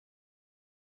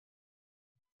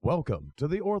Welcome to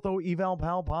the Ortho Eval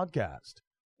Pal podcast,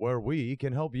 where we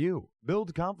can help you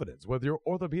build confidence with your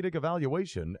orthopedic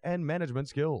evaluation and management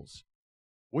skills.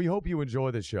 We hope you enjoy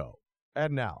the show.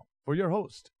 And now, for your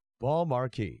host, Paul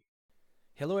Marquis.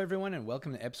 Hello, everyone, and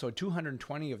welcome to episode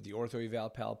 220 of the Ortho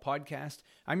Eval Pal podcast.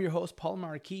 I'm your host, Paul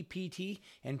Marquis, PT,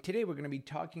 and today we're going to be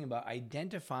talking about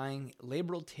identifying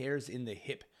labral tears in the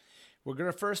hip. We're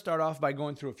going to first start off by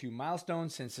going through a few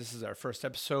milestones since this is our first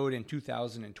episode in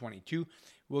 2022.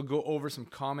 We'll go over some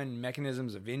common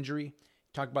mechanisms of injury,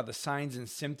 talk about the signs and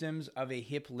symptoms of a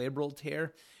hip labral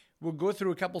tear. We'll go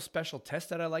through a couple special tests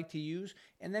that I like to use,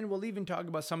 and then we'll even talk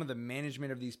about some of the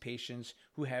management of these patients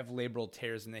who have labral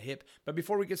tears in the hip. But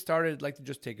before we get started, I'd like to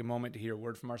just take a moment to hear a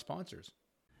word from our sponsors.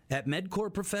 At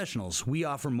MedCore Professionals, we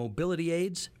offer mobility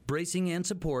aids, bracing and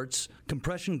supports,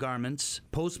 compression garments,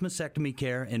 post-mastectomy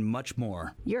care, and much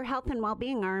more. Your health and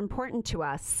well-being are important to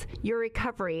us. Your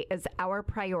recovery is our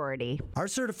priority. Our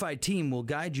certified team will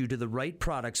guide you to the right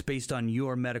products based on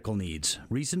your medical needs,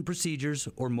 recent procedures,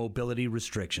 or mobility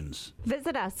restrictions.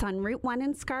 Visit us on Route 1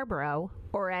 in Scarborough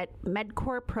or at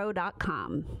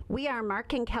medcorepro.com. We are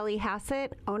Mark and Kelly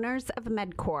Hassett, owners of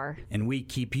MedCore. And we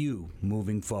keep you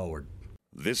moving forward.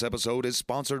 This episode is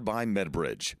sponsored by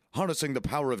MedBridge. Harnessing the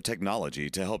power of technology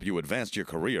to help you advance your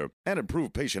career and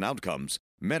improve patient outcomes,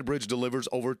 MedBridge delivers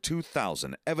over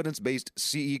 2,000 evidence-based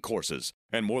CE courses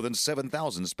and more than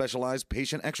 7,000 specialized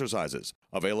patient exercises,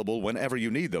 available whenever you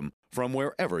need them from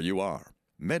wherever you are.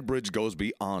 MedBridge goes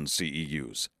beyond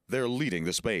CEUs. They're leading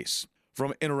the space.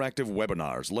 From interactive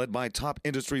webinars led by top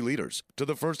industry leaders to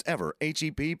the first ever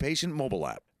HEP patient mobile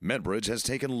app, MedBridge has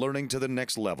taken learning to the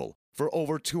next level for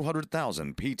over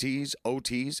 200,000 PTs,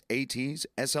 OTs, ATs,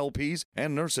 SLPs,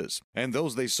 and nurses, and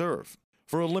those they serve.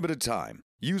 For a limited time,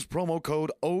 use promo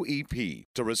code OEP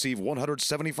to receive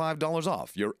 $175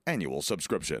 off your annual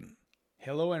subscription.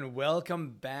 Hello and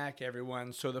welcome back,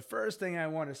 everyone. So the first thing I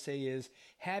want to say is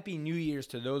Happy New Year's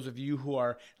to those of you who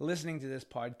are listening to this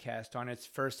podcast on its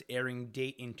first airing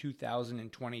date in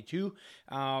 2022.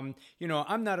 I'm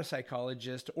not a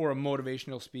psychologist or a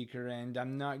motivational speaker, and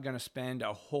I'm not going to spend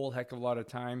a whole heck of a lot of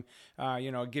time,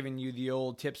 giving you the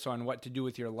old tips on what to do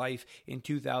with your life in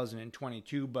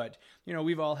 2022. But,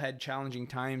 we've all had challenging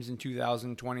times in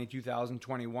 2020,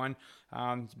 2021.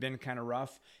 It's been kind of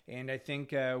rough, and I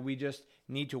think we just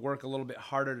need to work a little bit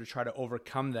harder to try to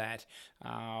overcome that.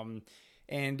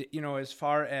 As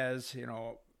far as,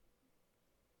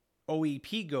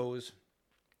 OEP goes,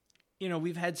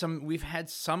 we've had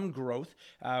some growth.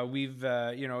 We've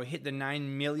hit the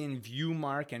 9 million view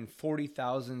mark and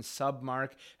 40,000 sub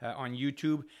mark on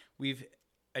YouTube. We've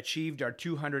achieved our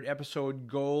 200 episode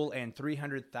goal and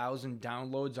 300,000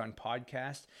 downloads on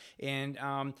podcast. And,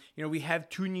 we have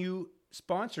two new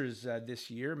sponsors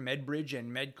this year, MedBridge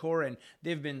and MedCore, and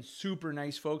they've been super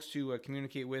nice folks to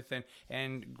communicate with,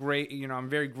 and great. I'm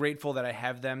very grateful that I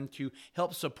have them to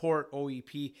help support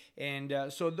OEP. And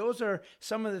so those are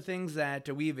some of the things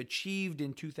that we've achieved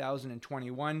in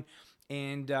 2021.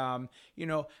 And,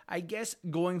 I guess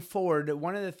going forward,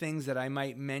 one of the things that I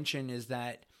might mention is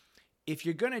that if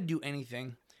you're going to do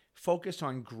anything, focus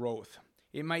on growth.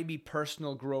 It might be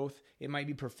personal growth, it might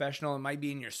be professional, it might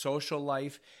be in your social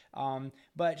life,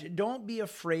 but don't be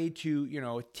afraid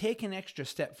to, take an extra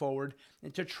step forward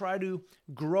and to try to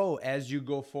grow as you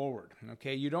go forward,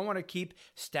 okay? You don't want to keep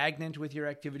stagnant with your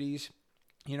activities.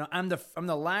 I'm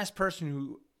the last person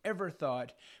who ever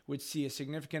thought would see a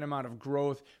significant amount of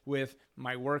growth with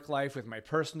my work life, with my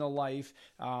personal life,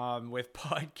 with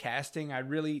podcasting. I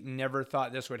really never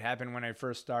thought this would happen when I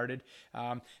first started,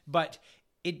 but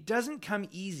it doesn't come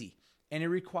easy, and it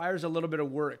requires a little bit of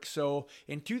work. So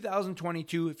in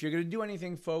 2022, if you're going to do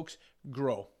anything, folks,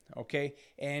 grow, okay?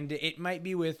 And it might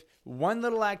be with one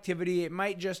little activity. It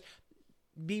might just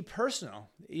be personal.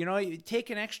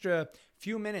 Take an extra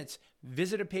few minutes,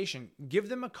 visit a patient, give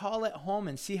them a call at home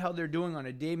and see how they're doing on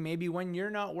a day, maybe when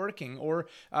you're not working or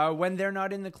when they're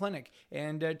not in the clinic,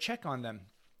 and check on them.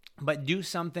 But do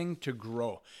something to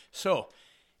grow. So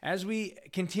as we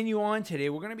continue on today,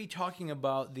 we're going to be talking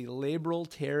about the labral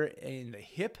tear in the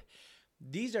hip.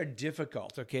 These are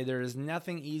difficult, okay? There is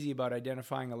nothing easy about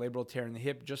identifying a labral tear in the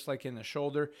hip, just like in the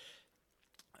shoulder.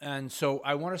 And so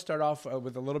I want to start off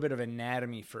with a little bit of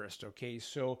anatomy first, okay?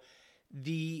 So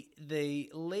the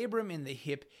labrum in the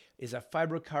hip is a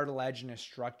fibrocartilaginous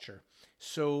structure.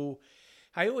 So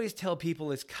I always tell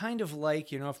people it's kind of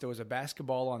like, if there was a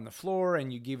basketball on the floor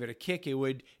and you give it a kick, it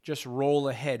would just roll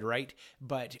ahead, right?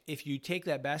 But if you take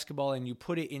that basketball and you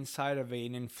put it inside of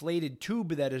an inflated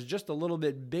tube that is just a little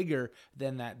bit bigger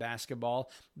than that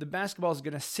basketball, the basketball is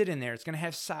going to sit in there. It's going to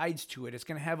have sides to it. It's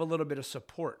going to have a little bit of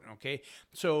support, okay?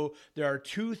 So there are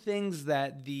two things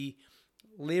that the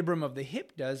labrum of the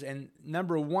hip does, and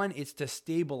number one, it's to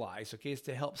stabilize, okay? It's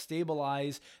to help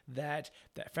stabilize that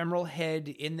femoral head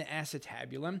in the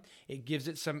acetabulum. It gives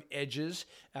it some edges.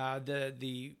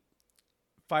 The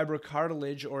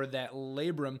fibrocartilage, or that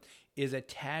labrum, is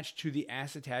attached to the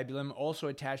acetabulum, also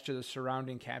attached to the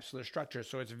surrounding capsular structure.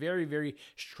 So it's very, very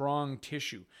strong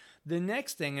tissue. The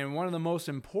next thing, and one of the most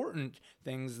important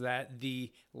things that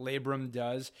the labrum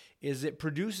does, is it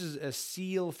produces a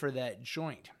seal for that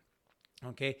joint.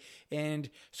 Okay,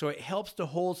 and so it helps to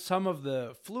hold some of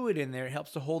the fluid in there. It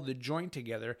helps to hold the joint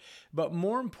together. But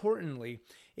more importantly,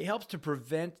 it helps to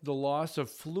prevent the loss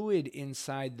of fluid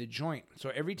inside the joint.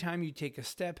 So every time you take a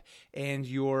step and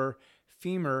your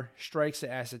femur strikes the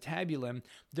acetabulum,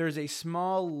 there's a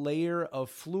small layer of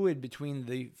fluid between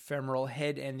the femoral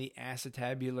head and the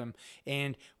acetabulum.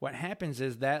 And what happens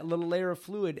is that little layer of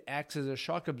fluid acts as a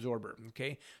shock absorber.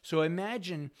 Okay, so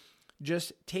imagine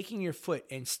just taking your foot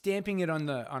and stamping it on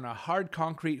a hard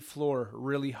concrete floor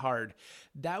really hard.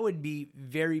 That would be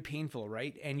very painful,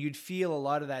 right? And you'd feel a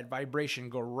lot of that vibration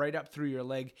go right up through your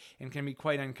leg and can be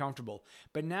quite uncomfortable.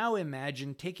 But now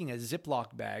imagine taking a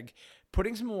Ziploc bag,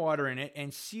 putting some water in it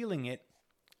and sealing it,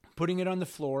 putting it on the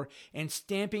floor and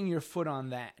stamping your foot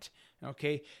on that,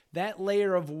 okay? That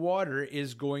layer of water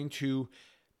is going to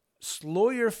slow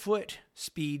your foot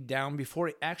speed down before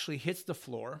it actually hits the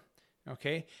floor.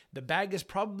 Okay, the bag is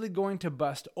probably going to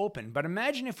bust open, but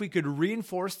imagine if we could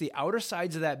reinforce the outer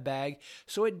sides of that bag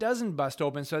so it doesn't bust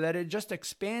open, so that it just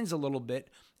expands a little bit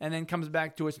and then comes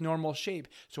back to its normal shape.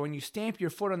 So when you stamp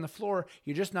your foot on the floor,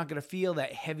 you're just not going to feel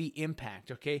that heavy impact,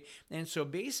 okay? And so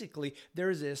basically,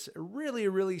 there's this really,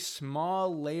 really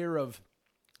small layer of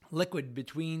liquid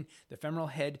between the femoral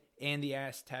head and the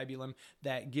acetabulum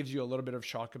that gives you a little bit of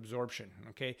shock absorption,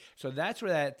 okay? So that's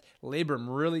where that labrum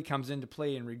really comes into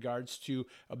play in regards to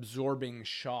absorbing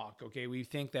shock, okay? We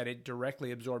think that it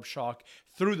directly absorbs shock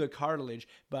through the cartilage,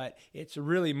 but it's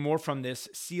really more from this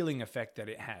sealing effect that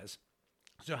it has.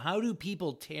 So how do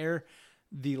people tear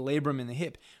the labrum in the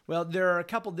hip? Well, there are a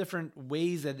couple different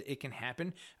ways that it can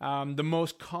happen. The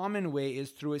most common way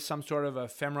is through some sort of a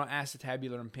femoral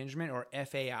acetabular impingement, or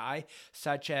FAI,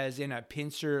 such as in a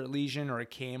pincer lesion or a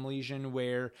cam lesion,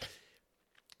 where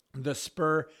the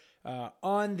spur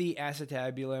on the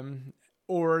acetabulum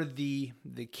or the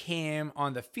cam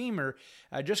on the femur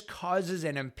just causes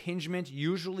an impingement,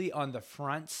 usually on the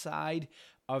front side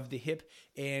of the hip,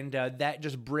 and that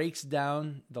just breaks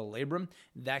down the labrum.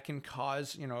 That can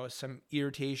cause, some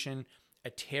irritation, a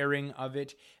tearing of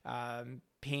it,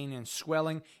 pain and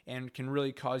swelling, and can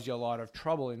really cause you a lot of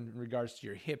trouble in regards to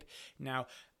your hip. Now,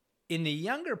 in the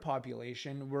younger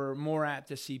population, we're more apt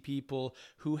to see people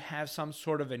who have some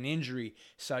sort of an injury,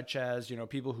 such as,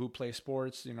 people who play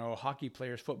sports, hockey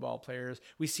players, football players.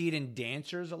 We see it in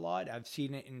dancers a lot. I've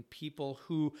seen it in people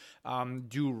who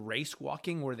do race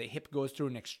walking, where the hip goes through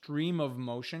an extreme of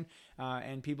motion,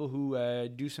 and people who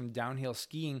do some downhill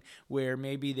skiing, where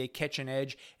maybe they catch an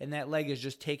edge and that leg is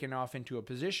just taken off into a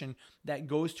position that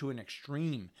goes to an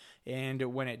extreme. And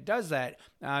when it does that,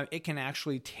 it can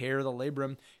actually tear the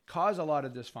labrum, cause a lot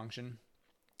of dysfunction,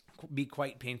 be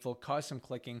quite painful, cause some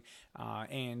clicking,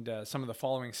 and some of the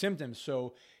following symptoms.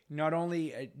 So not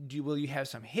only will you have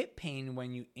some hip pain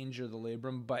when you injure the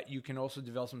labrum, but you can also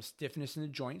develop some stiffness in the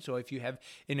joint. So if you have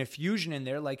an effusion in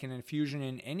there, like an effusion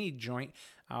in any joint,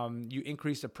 you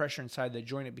increase the pressure inside the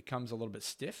joint, it becomes a little bit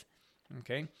stiff,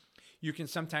 okay? You can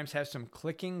sometimes have some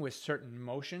clicking with certain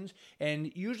motions,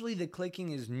 and usually the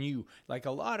clicking is new. Like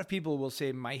a lot of people will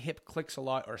say, my hip clicks a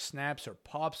lot or snaps or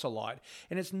pops a lot,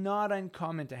 and it's not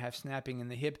uncommon to have snapping in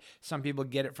the hip. Some people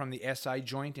get it from the SI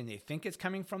joint and they think it's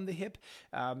coming from the hip,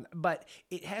 but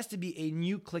it has to be a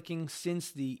new clicking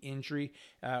since the injury,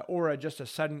 or just a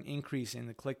sudden increase in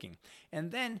the clicking.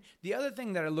 And then the other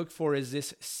thing that I look for is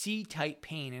this C-type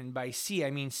pain, and by C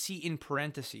I mean C in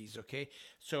parentheses, okay?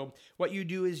 So what you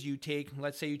do is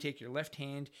let's say you take your left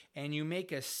hand and you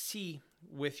make a C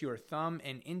with your thumb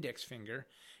and index finger.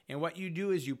 And what you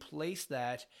do is you place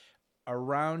that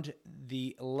around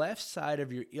the left side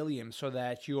of your ilium, so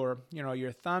that your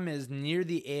thumb is near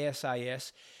the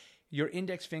ASIS, your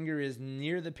index finger is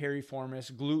near the piriformis,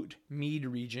 glute med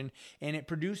region, and it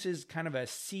produces kind of a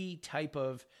C type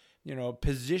of,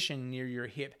 position near your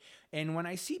hip. And when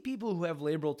I see people who have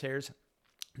labral tears,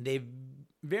 they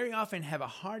very often have a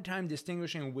hard time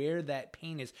distinguishing where that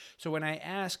pain is. So when I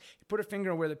ask, put a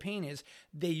finger on where the pain is,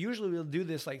 they usually will do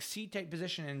this like C-type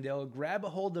position, and they'll grab a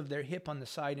hold of their hip on the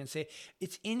side and say,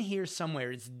 it's in here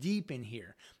somewhere, it's deep in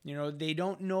here. You know, they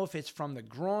don't know if it's from the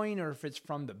groin or if it's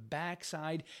from the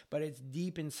backside, but it's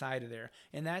deep inside of there.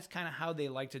 And that's kind of how they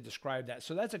like to describe that.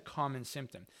 So that's a common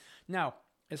symptom. Now,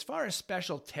 as far as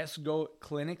special tests go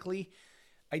clinically,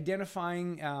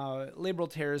 identifying labral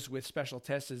tears with special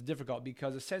tests is difficult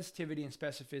because the sensitivity and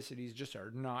specificities just are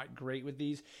not great with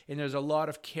these. And there's a lot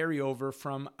of carryover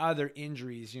from other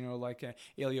injuries, you know, like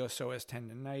iliopsoas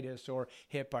tendonitis or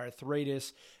hip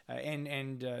arthritis and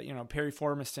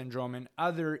piriformis syndrome and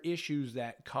other issues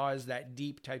that cause that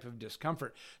deep type of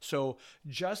discomfort. So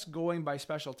just going by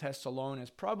special tests alone is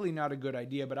probably not a good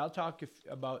idea, but I'll talk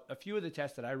about a few of the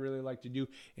tests that I really like to do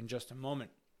in just a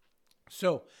moment.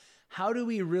 So, how do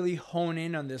we really hone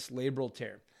in on this labral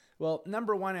tear? Well,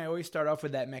 number one, I always start off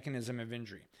with that mechanism of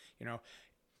injury. You know,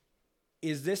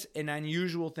 is this an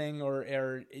unusual thing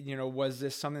or was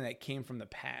this something that came from the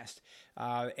past?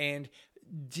 And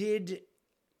did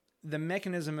the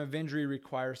mechanism of injury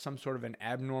require some sort of an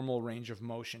abnormal range of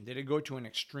motion? Did it go to an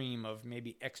extreme of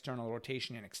maybe external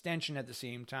rotation and extension at the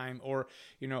same time, or,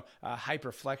 a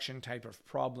hyperflexion type of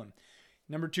problem?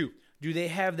 Number two, do they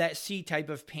have that C type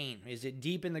of pain? Is it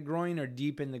deep in the groin or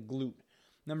deep in the glute?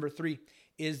 Number three,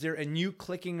 is there a new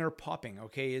clicking or popping?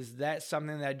 Okay, is that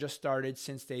something that just started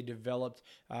since they developed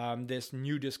this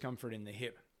new discomfort in the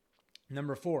hip?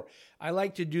 Number four, I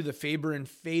like to do the Faber and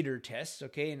Fader tests,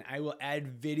 okay, and I will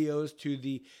add videos to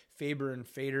the Faber and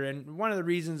Fader. And one of the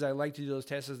reasons I like to do those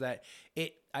tests is that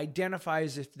it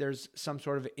identifies if there's some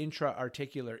sort of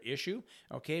intra-articular issue,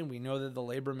 okay, and we know that the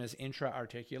labrum is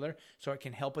intra-articular, so it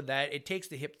can help with that. It takes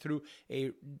the hip through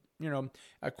a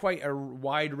quite a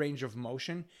wide range of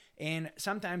motion, and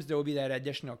sometimes there will be that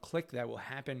additional click that will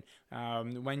happen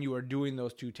when you are doing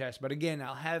those two tests. But again,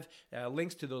 I'll have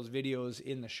links to those videos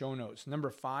in the show notes. Number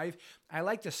five, I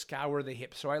like to scour the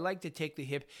hip. So I like to take the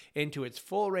hip into its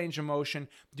full range of motion,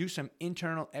 do some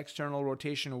internal, external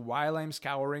rotation while I'm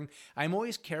scouring. I'm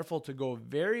always careful to go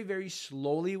very, very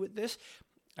slowly with this.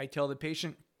 I tell the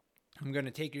patient, I'm going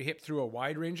to take your hip through a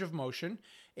wide range of motion,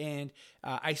 and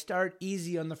I start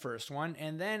easy on the first one,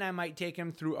 and then I might take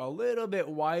him through a little bit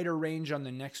wider range on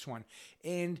the next one.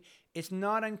 And it's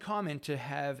not uncommon to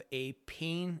have a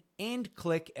pain and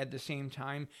click at the same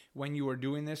time when you are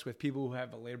doing this with people who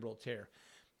have a labral tear.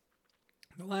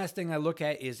 The last thing I look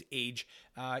at is age.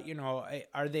 Are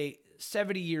they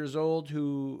 70 years old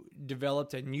who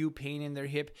developed a new pain in their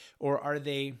hip, or are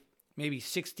they maybe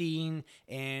 16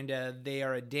 and they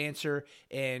are a dancer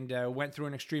and went through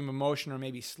an extreme emotion or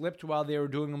maybe slipped while they were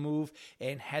doing a move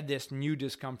and had this new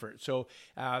discomfort? So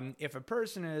if a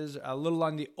person is a little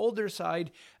on the older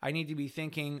side, I need to be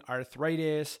thinking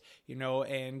arthritis,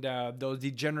 and those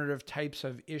degenerative types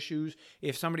of issues.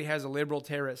 If somebody has a labral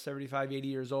tear at 75, 80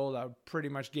 years old, I'll pretty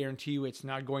much guarantee you it's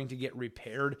not going to get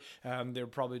repaired. They're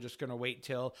probably just going to wait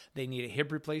till they need a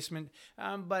hip replacement.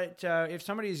 But if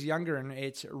somebody is younger and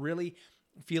it's really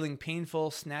feeling painful,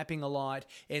 snapping a lot,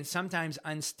 and sometimes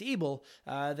unstable,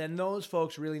 then those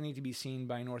folks really need to be seen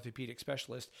by an orthopedic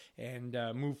specialist and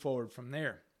move forward from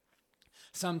there.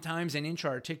 Sometimes an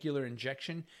intra-articular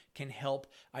injection can help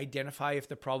identify if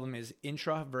the problem is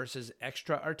intra versus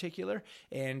extra-articular,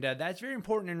 and that's very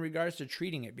important in regards to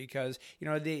treating it because,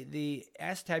 the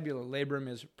acetabular labrum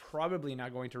is probably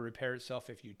not going to repair itself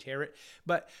if you tear it,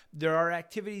 but there are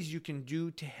activities you can do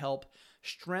to help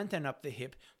strengthen up the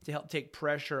hip to help take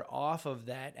pressure off of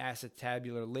that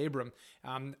acetabular labrum.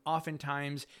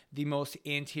 Oftentimes, the most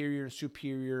anterior and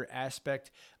superior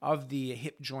aspect of the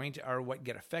hip joint are what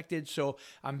get affected. So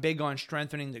I'm big on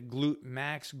strengthening the glute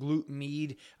max, glute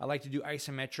med. I like to do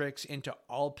isometrics into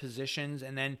all positions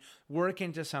and then work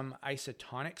into some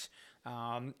isotonics.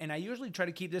 And I usually try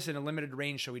to keep this in a limited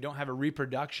range so we don't have a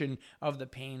reproduction of the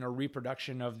pain or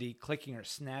reproduction of the clicking or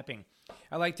snapping.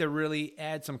 I like to really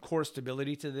add some core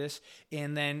stability to this,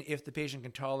 and then if the patient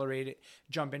can tolerate it,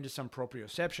 jump into some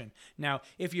proprioception. Now,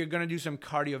 if you're going to do some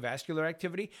cardiovascular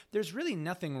activity, there's really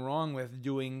nothing wrong with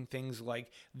doing things like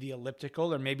the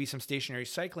elliptical or maybe some stationary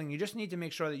cycling. You just need to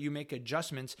make sure that you make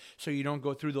adjustments so you don't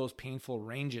go through those painful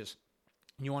ranges.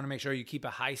 You want to make sure you keep a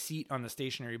high seat on the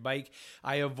stationary bike.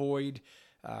 I avoid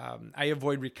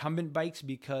recumbent bikes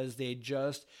because they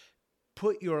just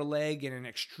put your leg in an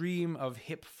extreme of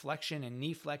hip flexion and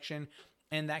knee flexion,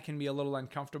 and that can be a little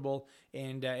uncomfortable,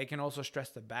 and it can also stress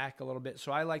the back a little bit.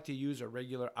 So I like to use a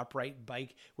regular upright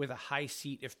bike with a high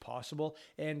seat if possible,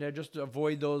 and just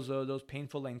avoid those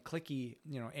painful and clicky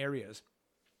areas.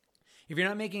 If you're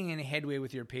not making any headway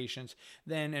with your patients,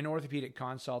 then an orthopedic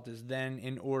consult is then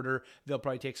in order. They'll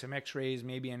probably take some x-rays,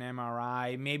 maybe an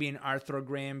MRI, maybe an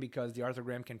arthrogram, because the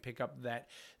arthrogram can pick up that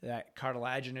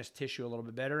cartilaginous tissue a little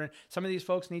bit better. And some of these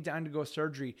folks need to undergo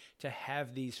surgery to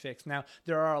have these fixed. Now,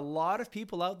 there are a lot of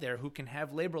people out there who can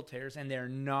have labral tears and they're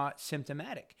not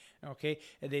symptomatic. Okay,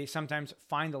 they sometimes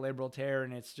find the labral tear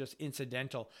and it's just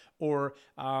incidental, or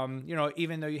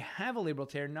even though you have a labral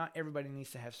tear, not everybody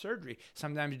needs to have surgery.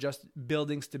 Sometimes just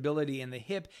building stability in the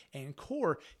hip and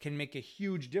core can make a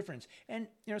huge difference, and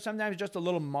sometimes just a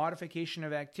little modification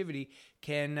of activity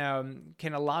can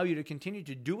allow you to continue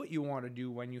to do what you want to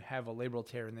do when you have a labral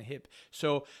tear in the hip.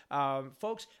 So,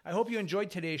 folks, I hope you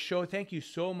enjoyed today's show. Thank you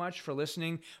so much for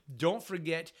listening. Don't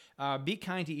forget, be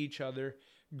kind to each other.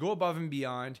 Go above and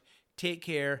beyond, take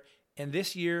care, and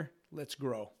this year, let's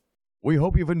grow. We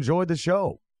hope you've enjoyed the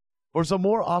show. For some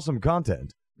more awesome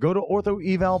content, go to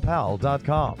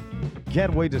orthoevalpal.com.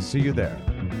 Can't wait to see you there.